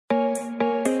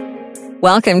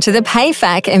Welcome to the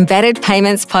PayFac Embedded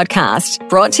Payments Podcast,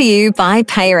 brought to you by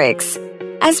Payrix.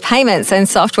 As payments and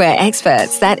software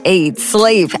experts that eat,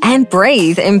 sleep, and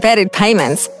breathe embedded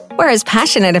payments, we're as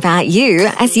passionate about you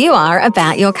as you are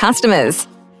about your customers.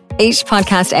 Each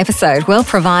podcast episode will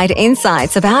provide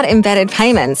insights about embedded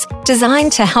payments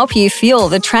designed to help you fuel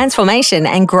the transformation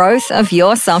and growth of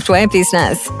your software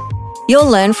business. You'll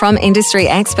learn from industry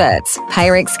experts,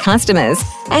 Payrix customers,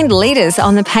 and leaders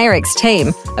on the Payrix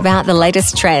team about the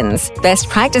latest trends, best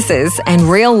practices, and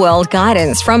real-world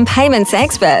guidance from payments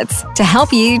experts to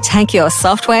help you take your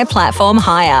software platform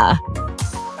higher.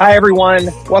 Hi, everyone.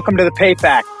 Welcome to the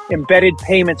PayFac Embedded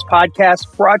Payments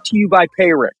Podcast, brought to you by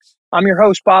Payrix. I'm your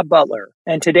host, Bob Butler,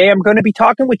 and today I'm going to be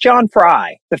talking with John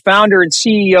Fry, the founder and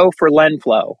CEO for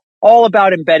LendFlow, all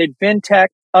about embedded fintech,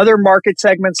 other market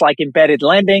segments like embedded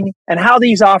lending, and how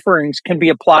these offerings can be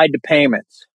applied to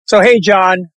payments. So, hey,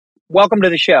 John, welcome to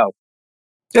the show.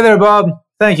 Hey there, Bob.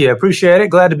 Thank you. I appreciate it.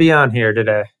 Glad to be on here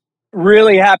today.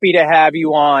 Really happy to have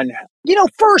you on.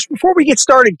 First, before we get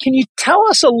started, can you tell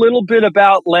us a little bit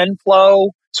about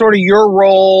LendFlow, sort of your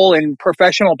role and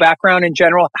professional background in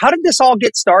general? How did this all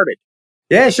get started?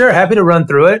 Yeah, sure. Happy to run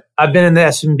through it. I've been in the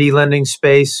SMB lending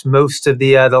space most of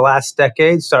the last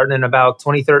decade, starting in about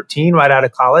 2013, right out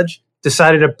of college.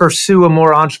 Decided to pursue a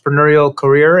more entrepreneurial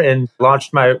career and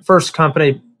launched my first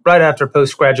company right after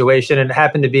post-graduation, and it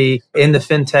happened to be in the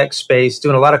fintech space,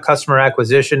 doing a lot of customer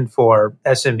acquisition for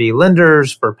SMB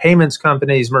lenders, for payments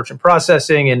companies, merchant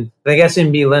processing. And I think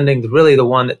SMB lending is really the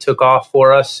one that took off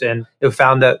for us, and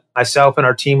found that myself and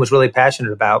our team was really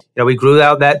passionate about. We grew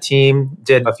out that team,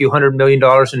 did a few $100 million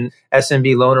in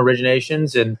SMB loan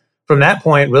originations, and from that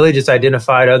point, really just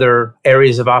identified other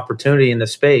areas of opportunity in the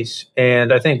space.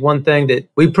 And I think one thing that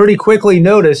we pretty quickly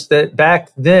noticed that back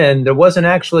then, there wasn't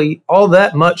actually all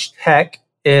that much tech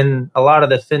in a lot of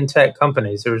the fintech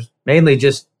companies. There's mainly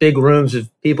just big rooms of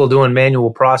people doing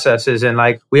manual processes. And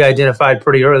we identified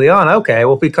pretty early on, okay,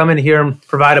 well, if we come in here and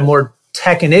provide a more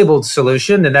tech-enabled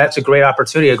solution, then that's a great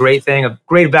opportunity, a great thing, a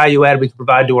great value add we can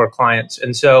provide to our clients.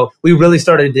 And so we really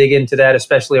started to dig into that,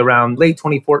 especially around late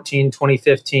 2014,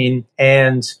 2015,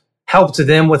 and helped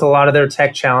them with a lot of their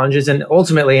tech challenges, and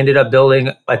ultimately ended up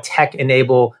building a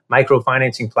tech-enabled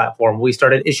microfinancing platform. We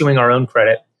started issuing our own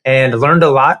credit and learned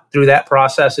a lot through that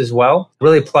process as well,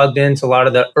 really plugged into a lot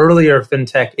of the earlier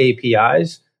fintech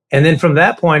APIs. And then from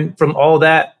that point, from all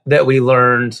that we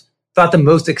learned, thought the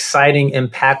most exciting,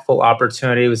 impactful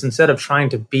opportunity was, instead of trying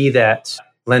to be that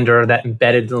lender, that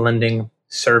embedded lending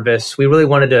service, we really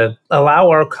wanted to allow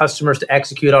our customers to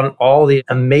execute on all the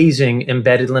amazing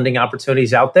embedded lending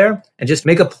opportunities out there and just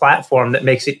make a platform that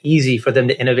makes it easy for them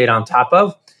to innovate on top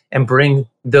of and bring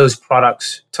those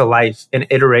products to life and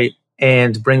iterate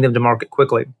and bring them to market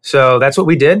quickly. So that's what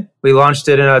we did. We launched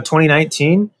it in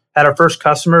 2019. Had our first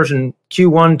customers in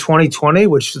Q1 2020,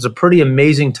 which is a pretty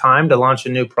amazing time to launch a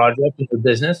new project, a new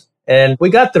business. And we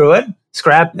got through it,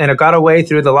 scrapped, and it got our way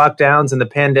through the lockdowns and the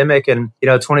pandemic. And,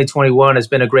 2021 has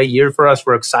been a great year for us.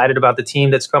 We're excited about the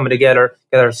team that's coming together.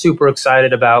 We're super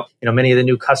excited about, many of the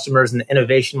new customers and the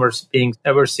innovation we're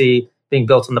seeing being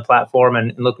built on the platform,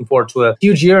 and looking forward to a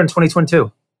huge year in 2022.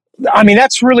 I mean,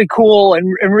 that's really cool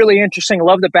and really interesting. I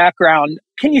love the background.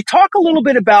 Can you talk a little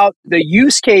bit about the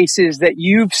use cases that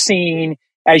you've seen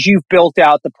as you've built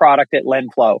out the product at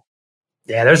LendFlow?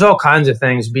 Yeah, there's all kinds of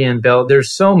things being built.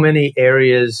 There's so many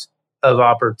areas of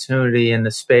opportunity in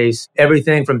the space.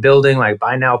 Everything from building like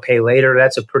buy now, pay later.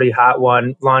 That's a pretty hot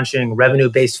one. Launching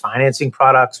revenue-based financing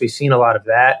products. We've seen a lot of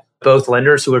that. Both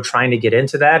lenders who are trying to get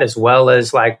into that, as well as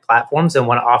platforms that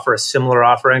want to offer a similar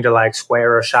offering to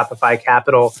Square or Shopify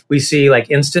Capital. We see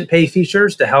instant pay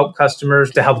features to help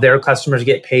their customers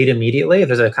get paid immediately.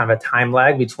 There's a kind of a time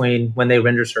lag between when they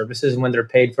render services and when they're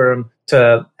paid for them.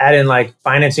 To add in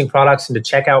financing products into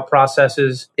checkout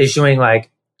processes, issuing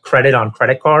credit on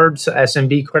credit cards,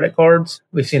 SMB credit cards.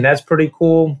 We've seen that's pretty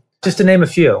cool, just to name a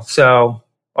few. So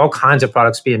all kinds of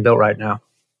products being built right now.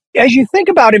 As you think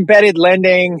about embedded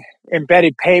lending,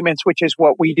 embedded payments, which is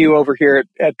what we do over here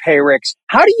at Payrix,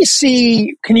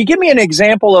 can you give me an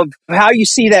example of how you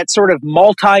see that sort of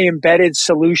multi-embedded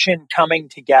solution coming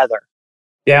together?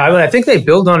 Yeah, I think they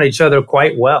build on each other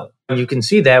quite well. You can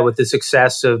see that with the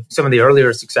success of some of the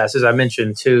earlier successes. I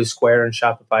mentioned Square and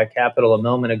Shopify Capital a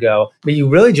moment ago. But you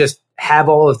really just have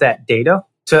all of that data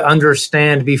to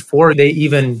understand before they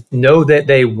even know that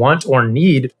they want or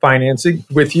need financing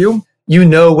with you. You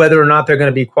know whether or not they're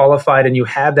going to be qualified, and you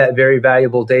have that very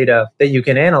valuable data that you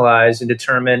can analyze and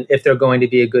determine if they're going to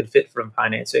be a good fit for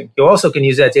financing. You also can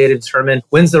use that data to determine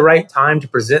when's the right time to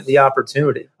present the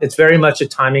opportunity. It's very much a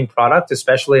timing product,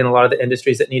 especially in a lot of the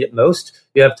industries that need it most.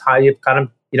 You have kind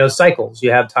of cycles.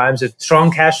 You have times of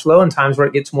strong cash flow and times where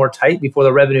it gets more tight before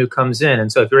the revenue comes in.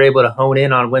 And so if you're able to hone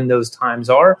in on when those times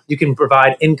are, you can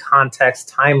provide in context,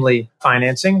 timely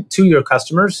financing to your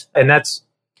customers. And that's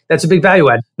a big value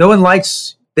add. No one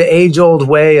likes the age-old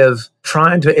way of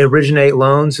trying to originate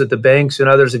loans that the banks and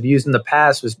others have used in the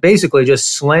past, was basically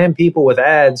just slam people with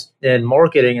ads and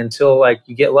marketing until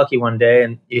you get lucky one day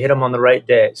and you hit them on the right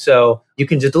day. So you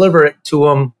can just deliver it to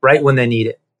them right when they need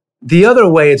it. The other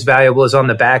way it's valuable is on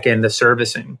the back end, the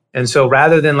servicing. And so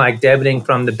rather than debiting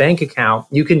from the bank account,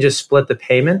 you can just split the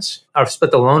payments or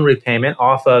split the loan repayment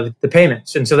off of the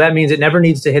payments. And so that means it never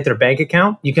needs to hit their bank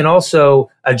account. You can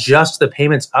also adjust the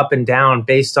payments up and down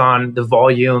based on the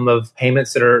volume of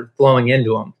payments that are flowing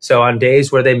into them. So on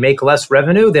days where they make less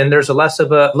revenue, then there's less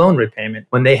of a loan repayment.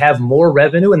 When they have more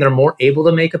revenue and they're more able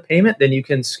to make a payment, then you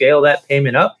can scale that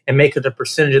payment up and make it a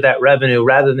percentage of that revenue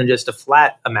rather than just a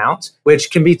flat amount, which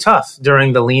can be tough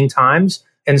during the lean times.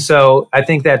 And so I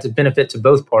think that's a benefit to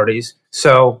both parties.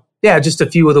 So yeah, just a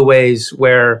few of the ways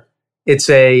where it's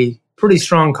a pretty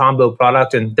strong combo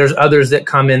product. And there's others that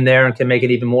come in there and can make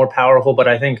it even more powerful. But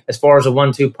I think as far as a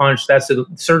 1-2 punch, that's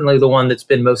certainly the one that's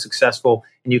been most successful.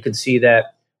 And you can see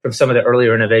that from some of the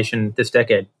earlier innovation this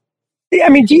decade. I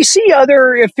mean, do you see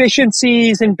other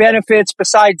efficiencies and benefits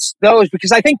besides those?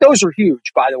 Because I think those are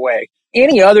huge, by the way.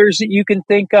 Any others that you can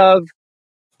think of?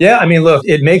 Yeah, I mean, look,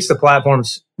 it makes the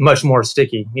platforms much more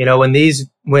sticky. When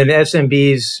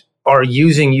SMBs are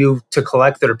using you to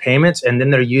collect their payments and then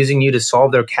they're using you to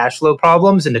solve their cash flow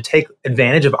problems and to take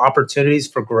advantage of opportunities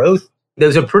for growth,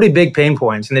 those are pretty big pain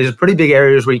points and there's pretty big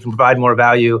areas where you can provide more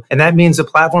value. And that means the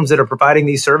platforms that are providing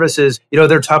these services,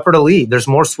 they're tougher to leave. There's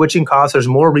more switching costs. There's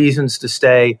more reasons to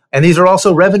stay. And these are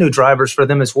also revenue drivers for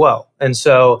them as well. And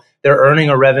so they're earning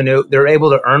a revenue. They're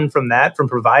able to earn from that, from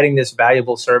providing this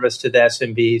valuable service to the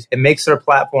SMBs. It makes their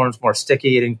platforms more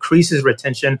sticky. It increases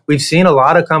retention. We've seen a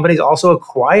lot of companies also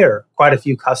acquire quite a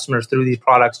few customers through these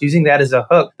products, using that as a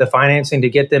hook, the financing to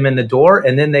get them in the door,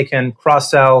 and then they can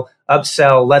cross-sell,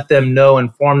 upsell, let them know,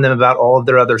 inform them about all of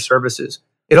their other services.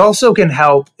 It also can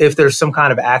help if there's some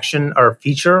kind of action or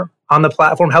feature on the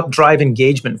platform, help drive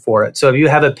engagement for it. So if you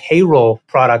have a payroll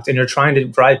product and you're trying to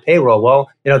drive payroll, well,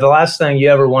 the last thing you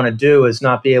ever want to do is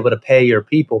not be able to pay your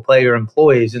people, pay your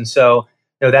employees. And so,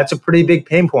 that's a pretty big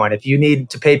pain point. If you need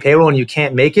to pay payroll and you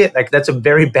can't make it, that's a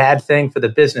very bad thing for the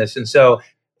business. And so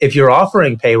if you're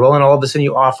offering payroll and all of a sudden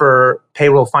you offer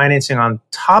payroll financing on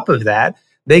top of that,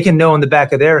 they can know in the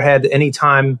back of their head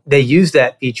anytime they use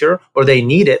that feature or they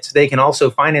need it, they can also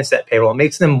finance that payroll. It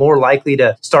makes them more likely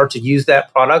to start to use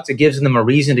that product. It gives them a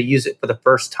reason to use it for the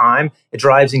first time. It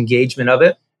drives engagement of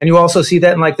it. And you also see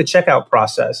that in the checkout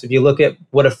process. If you look at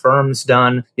what Affirm's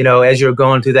done, as you're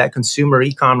going through that consumer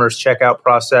e-commerce checkout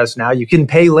process, now you can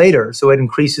pay later. So it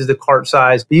increases the cart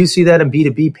size. But you see that in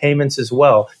B2B payments as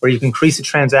well, where you can increase the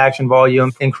transaction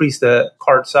volume, increase the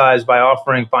cart size by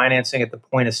offering financing at the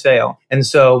point of sale. And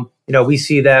so, we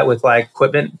see that with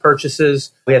equipment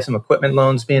purchases. We have some equipment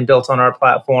loans being built on our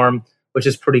platform, which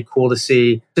is pretty cool to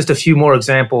see. Just a few more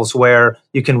examples where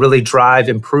you can really drive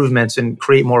improvements and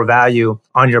create more value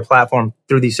on your platform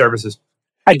through these services.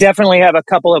 I definitely have a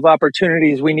couple of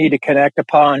opportunities we need to connect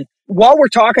upon. While we're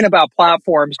talking about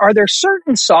platforms, are there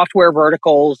certain software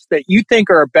verticals that you think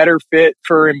are a better fit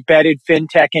for embedded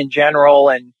fintech in general?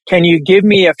 And can you give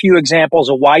me a few examples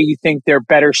of why you think they're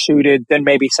better suited than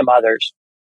maybe some others?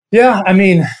 Yeah, I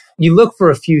mean, you look for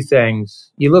a few things.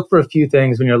 You look for a few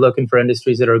things when you're looking for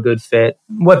industries that are a good fit.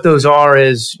 What those are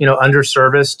is,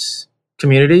 underserviced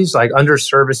communities,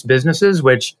 underserviced businesses,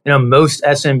 which, most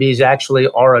SMBs actually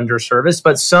are underserviced,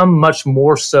 but some much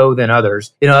more so than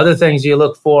others. Other things you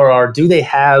look for are, do they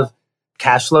have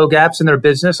cash flow gaps in their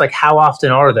business? How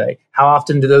often are they? How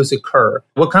often do those occur?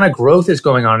 What kind of growth is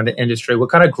going on in the industry? What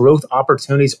kind of growth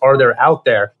opportunities are there out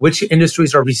there? Which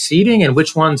industries are receding and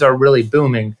which ones are really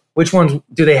booming? Which ones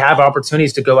do they have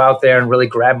opportunities to go out there and really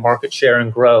grab market share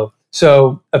and grow?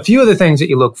 So a few of the things that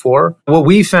you look for, what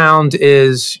we found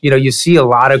is, you see a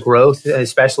lot of growth,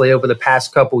 especially over the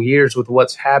past couple of years with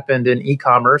what's happened in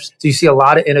e-commerce. So you see a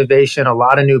lot of innovation, a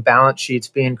lot of new balance sheets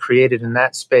being created in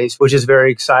that space, which is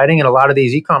very exciting. And a lot of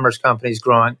these e-commerce companies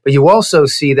growing. But you also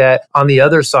see that on the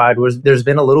other side, there's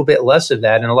been a little bit less of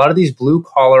that. And a lot of these blue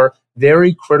collar,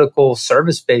 very critical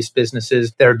service-based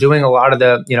businesses that are doing a lot of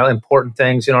the, important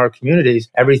things in our communities.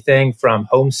 Everything from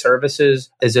home services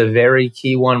is a very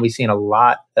key one. We've seen a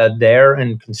lot there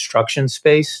in construction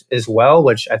space as well,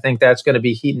 which I think that's going to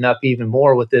be heating up even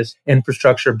more with this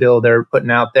infrastructure bill they're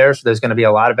putting out there. So there's going to be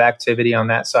a lot of activity on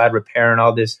that side, repairing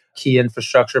all this key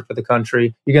infrastructure for the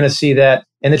country. You're going to see that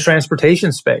in the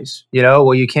transportation space.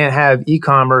 Well, you can't have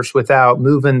e-commerce without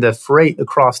moving the freight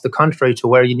across the country to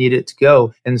where you need it to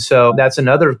go. And so that's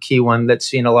another key one that's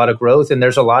seen a lot of growth. And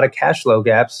there's a lot of cash flow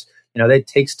gaps. It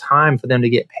takes time for them to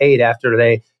get paid after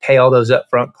they pay all those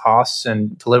upfront costs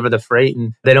and deliver the freight.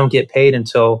 And they don't get paid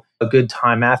until a good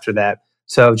time after that.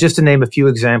 So just to name a few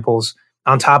examples,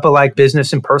 on top of like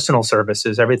business and personal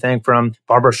services, everything from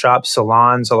barbershops,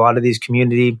 salons, a lot of these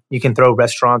community, you can throw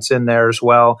restaurants in there as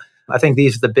well. I think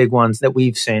these are the big ones that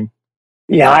we've seen.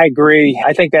 Yeah, I agree.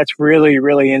 I think that's really,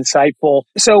 really insightful.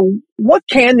 So what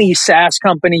can these SaaS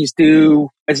companies do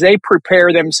as they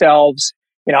prepare themselves?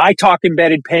 I talk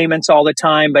embedded payments all the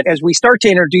time, but as we start to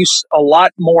introduce a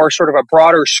lot more sort of a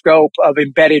broader scope of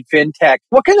embedded fintech,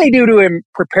 what can they do to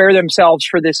prepare themselves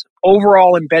for this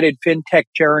overall embedded fintech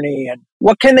journey? And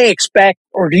what can they expect?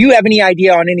 Or do you have any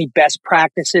idea on any best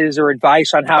practices or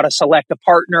advice on how to select a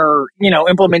partner,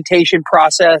 implementation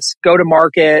process, go to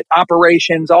market,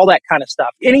 operations, all that kind of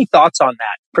stuff? Any thoughts on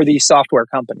that for these software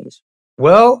companies?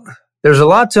 Well, there's a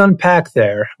lot to unpack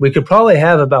there. We could probably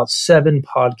have about 7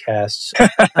 podcasts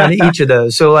on each of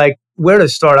those. So where to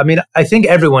start? I think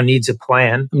everyone needs a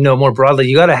plan. More broadly,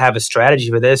 you got to have a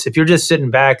strategy for this. If you're just sitting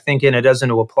back thinking it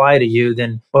doesn't apply to you,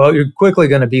 then, you're quickly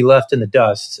going to be left in the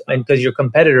dust, and because your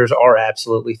competitors are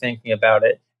absolutely thinking about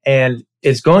it. And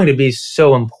it's going to be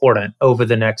so important over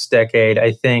the next decade.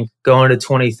 I think going to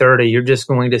 2030, you're just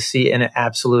going to see an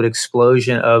absolute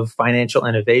explosion of financial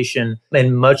innovation.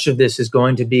 And much of this is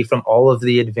going to be from all of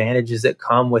the advantages that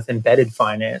come with embedded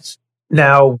finance.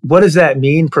 Now, what does that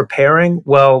mean, preparing?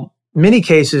 Well, many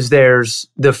cases, there's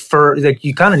the first,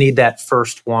 you kind of need that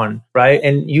first one, right?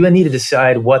 And you need to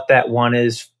decide what that one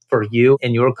is for you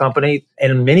and your company.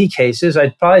 And in many cases,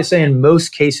 I'd probably say in most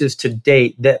cases to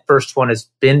date, that first one has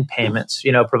been payments,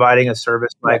 providing a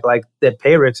service like that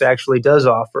Payrix actually does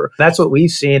offer. That's what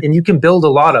we've seen. And you can build a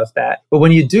lot of that. But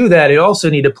when you do that, you also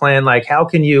need to plan, how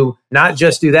can you not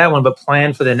just do that one, but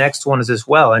plan for the next ones as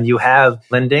well. And you have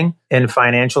lending and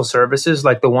financial services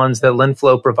like the ones that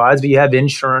LendFlow provides, but you have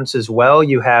insurance as well.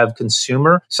 You have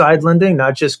consumer side lending,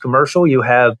 not just commercial. You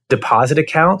have deposit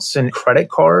accounts and credit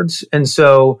cards. And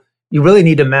so you really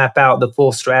need to map out the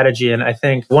full strategy. And I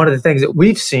think one of the things that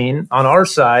we've seen on our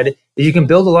side is you can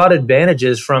build a lot of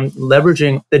advantages from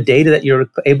leveraging the data that you're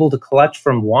able to collect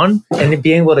from one and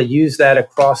being able to use that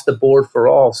across the board for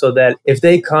all, so that if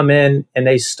they come in and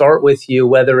they start with you,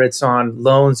 whether it's on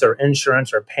loans or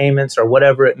insurance or payments or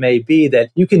whatever it may be, that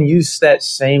you can use that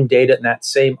same data and that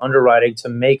same underwriting to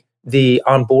make the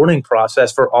onboarding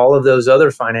process for all of those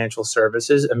other financial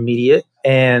services immediate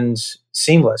and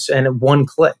seamless and one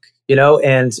click.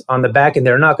 And on the back end,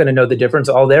 they're not going to know the difference.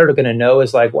 All they're going to know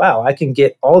is wow, I can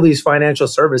get all these financial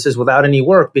services without any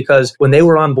work, because when they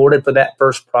were onboarded for that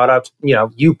first product,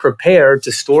 you prepared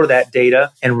to store that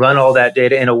data and run all that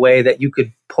data in a way that you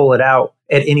could pull it out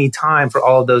at any time for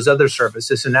all of those other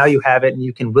services. So now you have it and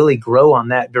you can really grow on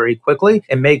that very quickly.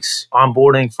 It makes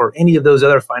onboarding for any of those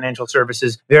other financial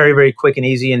services very, very quick and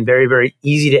easy, and very, very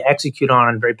easy to execute on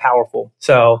and very powerful.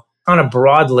 So kind of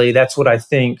broadly, that's what I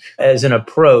think as an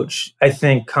approach, I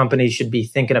think companies should be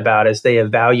thinking about as they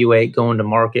evaluate going to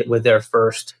market with their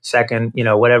first, second,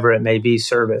 whatever it may be,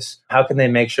 service. How can they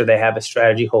make sure they have a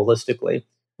strategy holistically?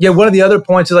 Yeah, one of the other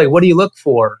points is what do you look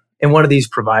for in one of these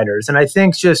providers? And I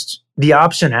think just the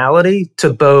optionality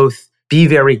to both be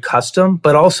very custom,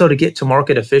 but also to get to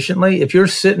market efficiently. If you're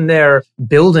sitting there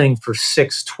building for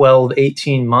 6, 12,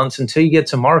 18 months until you get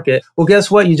to market, well, guess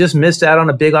what? You just missed out on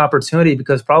a big opportunity,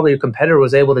 because probably your competitor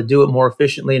was able to do it more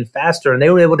efficiently and faster, and they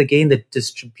were able to gain the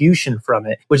distribution from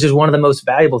it, which is one of the most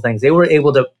valuable things. They were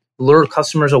able to lure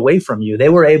customers away from you. They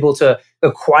were able to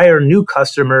acquire new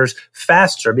customers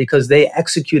faster because they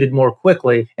executed more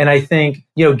quickly. And I think,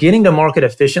 getting to market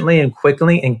efficiently and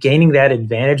quickly and gaining that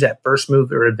advantage, that first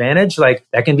mover advantage,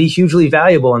 that can be hugely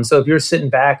valuable. And so if you're sitting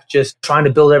back just trying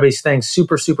to build everything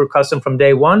super, super custom from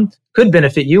day one, could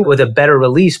benefit you with a better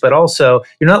release, but also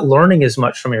you're not learning as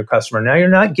much from your customer. Now you're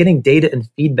not getting data and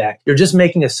feedback. You're just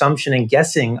making assumption and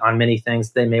guessing on many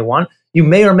things they may want. You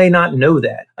may or may not know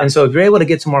that. And so if you're able to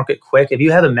get to market quick, if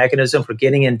you have a mechanism for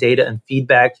getting in data and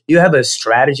feedback, you have a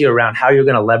strategy around how you're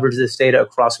going to leverage this data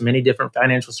across many different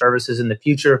financial services in the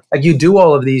future. You do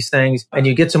all of these things and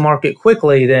you get to market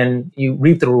quickly, then you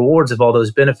reap the rewards of all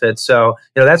those benefits. So,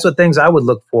 that's what things I would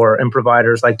look for in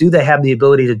providers. Do they have the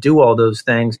ability to do all those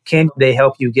things? Can they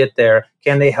help you get there?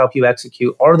 Can they help you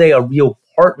execute? Are they a real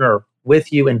partner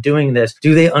with you in doing this?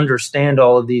 Do they understand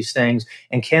all of these things?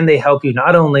 And can they help you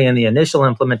not only in the initial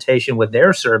implementation with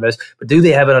their service, but do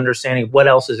they have an understanding of what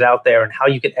else is out there and how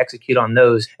you can execute on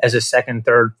those as a second,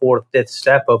 third, fourth, fifth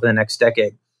step over the next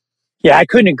decade? Yeah, I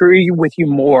couldn't agree with you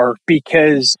more,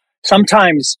 because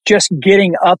sometimes just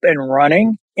getting up and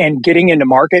running and getting into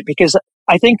market, because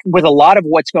I think with a lot of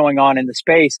what's going on in the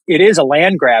space, it is a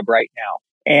land grab right now.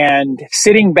 And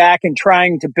sitting back and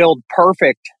trying to build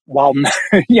perfect while,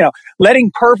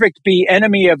 letting perfect be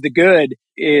enemy of the good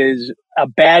is a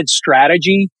bad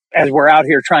strategy as we're out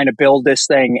here trying to build this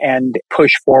thing and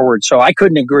push forward. So I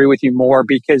couldn't agree with you more,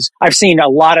 because I've seen a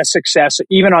lot of success,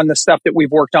 even on the stuff that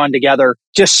we've worked on together,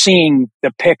 just seeing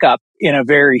the pickup in a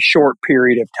very short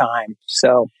period of time.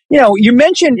 So, you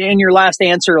mentioned in your last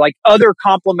answer, like other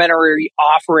complementary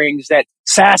offerings that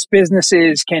SaaS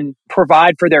businesses can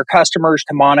provide for their customers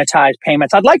to monetize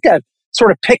payments. I'd like to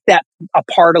sort of pick that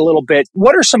apart a little bit.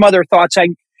 What are some other thoughts?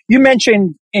 You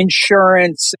mentioned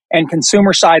insurance and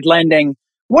consumer side lending.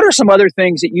 What are some other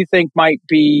things that you think might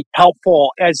be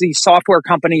helpful as these software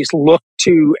companies look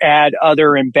to add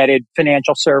other embedded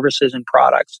financial services and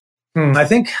products? I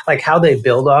think like how they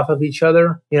build off of each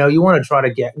other. You want to try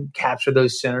to capture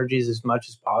those synergies as much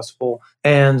as possible.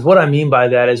 And what I mean by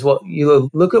that is, you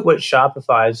look at what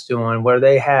Shopify is doing, where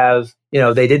they have,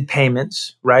 they did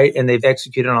payments, right? And they've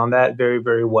executed on that very,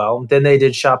 very well. Then they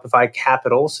did Shopify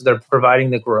Capital, so they're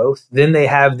providing the growth. Then they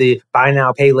have the buy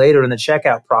now, pay later in the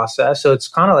checkout process. So it's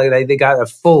kind of like they got a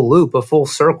full loop, a full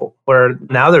circle, where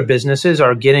now their businesses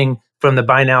are getting from the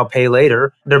buy now, pay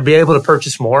later. They'll be able to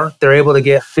purchase more. They're able to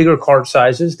get bigger cart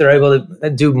sizes. They're able to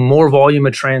do more volume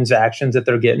of transactions that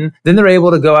they're getting. Then they're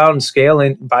able to go out and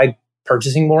scale by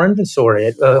purchasing more inventory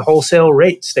at wholesale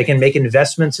rates. They can make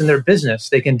investments in their business.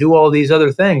 They can do all these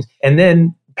other things. And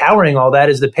then powering all that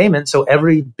is the payment. So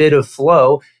every bit of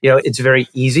flow, it's very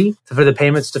easy for the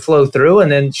payments to flow through.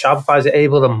 And then Shopify is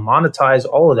able to monetize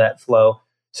all of that flow.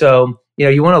 So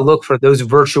you want to look for those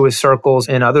virtuous circles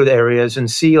in other areas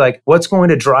and see like what's going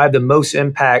to drive the most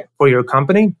impact for your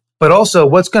company, but also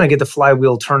what's going to get the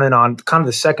flywheel turning on kind of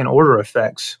the second order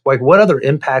effects. Like what other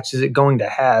impacts is it going to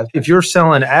have? If you're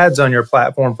selling ads on your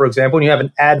platform, for example, and you have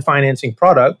an ad financing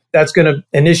product, that's going to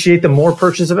initiate the more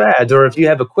purchase of ads. Or if you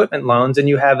have equipment loans and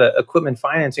you have an equipment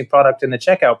financing product in the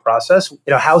checkout process,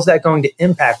 how's that going to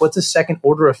impact? What's the second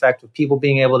order effect of people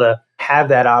being able to have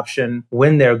that option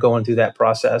when they're going through that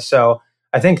process? So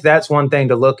I think that's one thing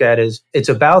to look at is it's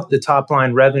about the top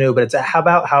line revenue, but it's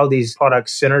about how these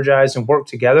products synergize and work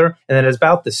together. And then it's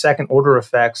about the second order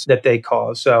effects that they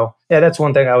cause. So yeah, that's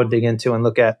one thing I would dig into and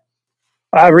look at.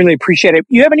 I really appreciate it.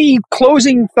 You have any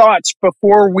closing thoughts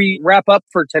before we wrap up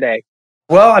for today?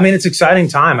 Well, it's exciting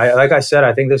time. Like I said,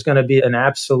 I think there's going to be an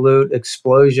absolute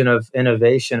explosion of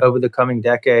innovation over the coming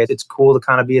decade. It's cool to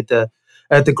kind of be at the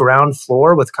ground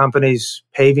floor with companies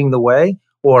paving the way,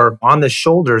 or on the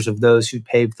shoulders of those who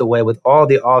paved the way with all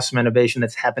the awesome innovation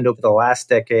that's happened over the last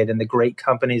decade and the great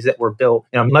companies that were built.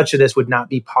 Much of this would not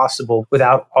be possible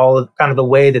without all of kind of the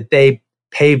way that they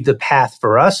paved the path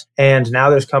for us. And now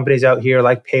there's companies out here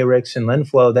like Payrix and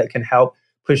LendFlow that can help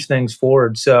push things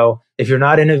forward. So if you're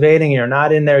not innovating, you're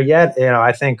not in there yet,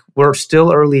 I think we're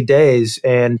still early days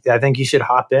and I think you should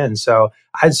hop in. So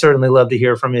I'd certainly love to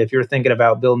hear from you if you're thinking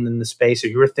about building in the space or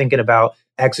you're thinking about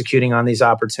executing on these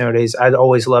opportunities. I'd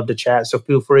always love to chat. So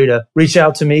feel free to reach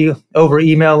out to me over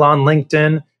email on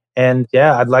LinkedIn. And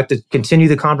yeah, I'd like to continue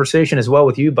the conversation as well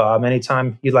with you, Bob.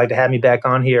 Anytime you'd like to have me back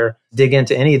on here, dig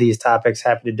into any of these topics,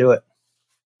 happy to do it.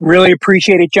 Really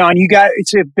appreciate it, John. You guys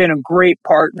have been great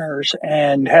partners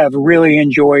and have really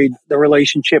enjoyed the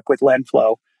relationship with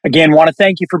LendFlow. Again, want to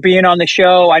thank you for being on the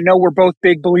show. I know we're both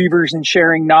big believers in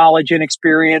sharing knowledge and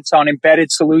experience on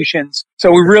embedded solutions.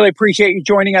 So we really appreciate you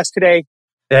joining us today.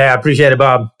 Yeah, I appreciate it,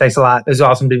 Bob. Thanks a lot. It's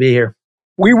awesome to be here.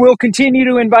 We will continue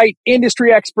to invite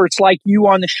industry experts like you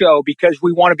on the show because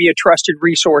we want to be a trusted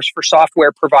resource for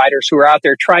software providers who are out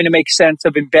there trying to make sense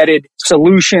of embedded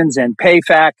solutions and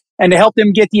PayFac, and to help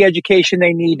them get the education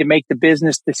they need to make the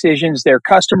business decisions their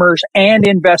customers and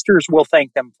investors will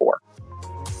thank them for.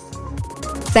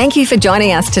 Thank you for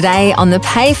joining us today on the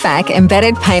PayFac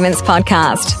Embedded Payments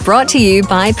Podcast, brought to you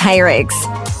by Payrix.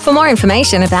 For more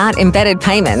information about embedded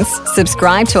payments,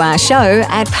 subscribe to our show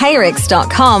at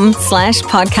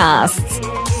payrix.com/podcasts.